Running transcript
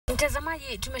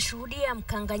Mtazamaji, tumeshuhudia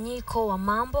mkanganyiko wa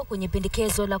mambo kwenye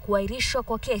pendekezo la kuahirishwa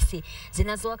kwa kesi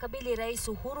zinazowakabili Rais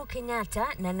Uhuru Kenyatta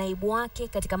na naibu wake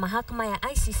katika mahakama ya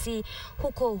ICC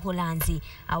huko Uholanzi.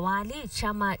 Awali,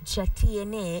 chama cha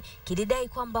TNA kilidai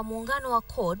kwamba muungano wa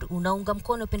CORD unaunga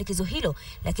mkono pendekezo hilo,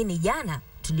 lakini jana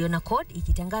tuliona CORD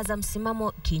ikitangaza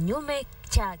msimamo kinyume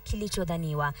cha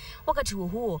kilichodhaniwa. Wakati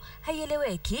huo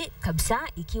haieleweki kabisa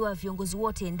ikiwa viongozi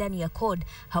wote ndani ya CORD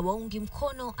hawaungi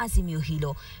mkono azimio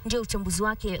hilo. Ndio uchambuzi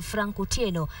wake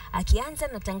Otieno, akianza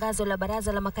na tangazo la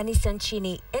baraza la makanisa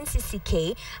nchini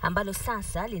NCCK ambalo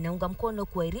sasa linaunga mkono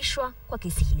kuahirishwa kwa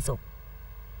kesi hizo.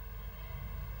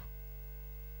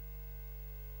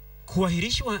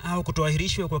 Kuahirishwa au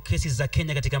kutoahirishwa kwa kesi za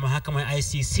Kenya katika mahakama ya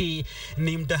ICC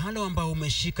ni mdahalo ambao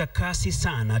umeshika kasi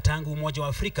sana tangu Umoja wa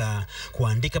Afrika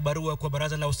kuandika barua kwa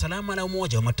Baraza la Usalama la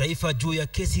Umoja wa Mataifa juu ya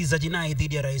kesi za jinai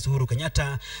dhidi ya Rais Uhuru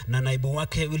Kenyatta na naibu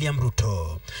wake William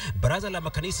Ruto. Baraza la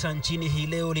makanisa nchini hii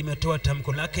leo limetoa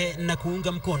tamko lake na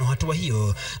kuunga mkono hatua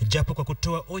hiyo, japo kwa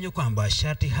kutoa onyo kwamba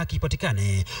sharti haki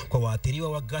ipatikane kwa waathiriwa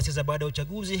wa ghasia za baada ya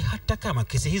uchaguzi hata kama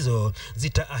kesi hizo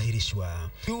zitaahirishwa.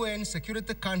 UN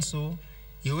Security Council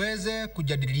iweze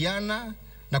kujadiliana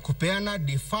na kupeana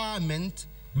deferment.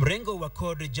 Mrengo wa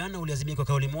CORD jana uliazimia kwa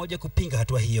kauli moja kupinga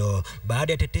hatua hiyo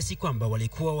baada ya tetesi kwamba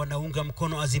walikuwa wanaunga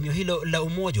mkono azimio hilo la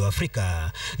Umoja wa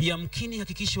Afrika. Yamkini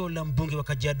hakikisho la mbunge wa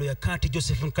Kajiado ya Kati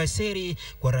Joseph Kaiseri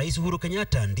kwa Rais Uhuru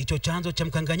Kenyatta ndicho chanzo cha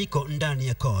mkanganyiko ndani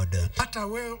ya CORD. Hata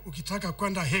wewe ukitaka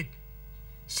kwenda Hague,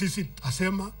 sisi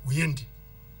asema uendi.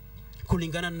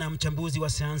 Kulingana na mchambuzi wa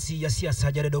sayansi ya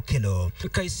siasa Jared Okelo,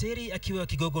 Kaiseri akiwa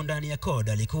kigogo ndani ya CORD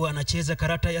alikuwa anacheza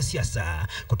karata ya siasa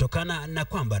kutokana na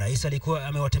kwamba rais alikuwa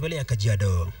amewatembelea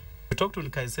Kajiado. We talked to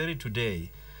Kaiseri today,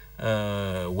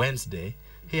 Wednesday.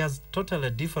 He has totally a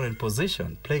different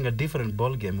position, playing a different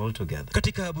ball game altogether.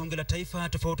 Katika bunge la taifa,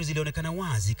 tofauti zilionekana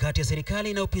wazi kati ya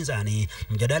serikali na upinzani,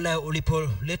 mjadala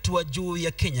ulipoletwa juu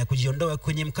ya Kenya kujiondoa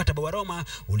kwenye mkataba wa Roma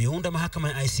uliounda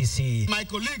mahakama ya ICC. My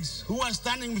colleagues who are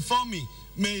standing before me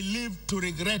may live to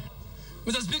regret.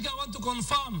 Mr. Speaker, I want to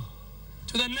confirm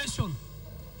to the nation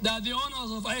that the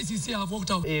owners of ICC have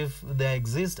walked out. If there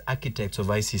exist architects of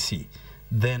ICC,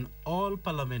 then all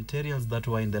parliamentarians that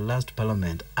were in the last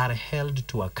parliament are held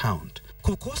to account.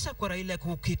 Kukosa kwa Raila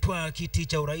kukitwaa kiti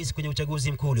cha urais kwenye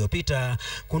uchaguzi mkuu uliopita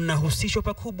kunahusishwa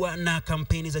pakubwa na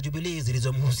kampeni za Jubilee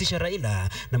zilizomhusisha Raila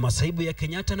na masaibu ya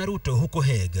Kenyatta na Ruto huko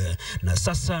Hague. Na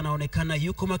sasa anaonekana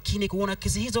yuko makini kuona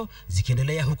kesi hizo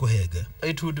zikiendelea huko Hague.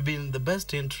 It would be in the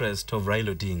best interest of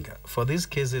Raila Odinga for these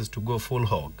cases to go full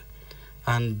hog,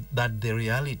 and that the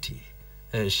reality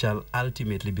shall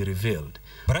ultimately be revealed.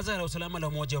 Baraza la Usalama la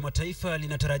Umoja wa Mataifa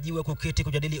linatarajiwa kuketi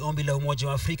kujadili ombi la Umoja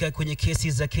wa Afrika kwenye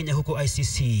kesi za Kenya huko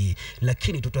ICC.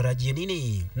 Lakini tutarajie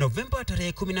nini? Novemba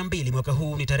tarehe 12 mwaka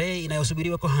huu ni tarehe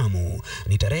inayosubiriwa kwa hamu.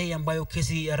 Ni tarehe ambayo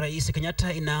kesi ya Rais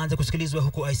Kenyatta inaanza kusikilizwa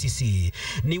huko ICC.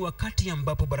 Ni wakati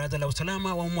ambapo Baraza la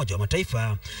Usalama wa Umoja wa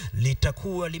Mataifa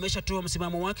litakuwa limeshatoa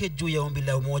msimamo wake juu ya ombi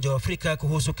la Umoja wa Afrika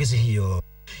kuhusu kesi hiyo.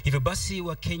 Hivyo basi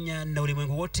wa Kenya na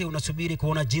ulimwengu wote unasubiri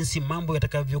kuona jinsi mambo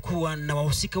yatakavyokuwa na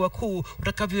wahusika wakuu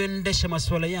utakavyoendesha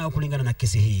masuala yao kulingana na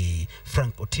kesi hii.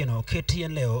 Otieno,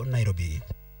 KTN leo, Nairobi.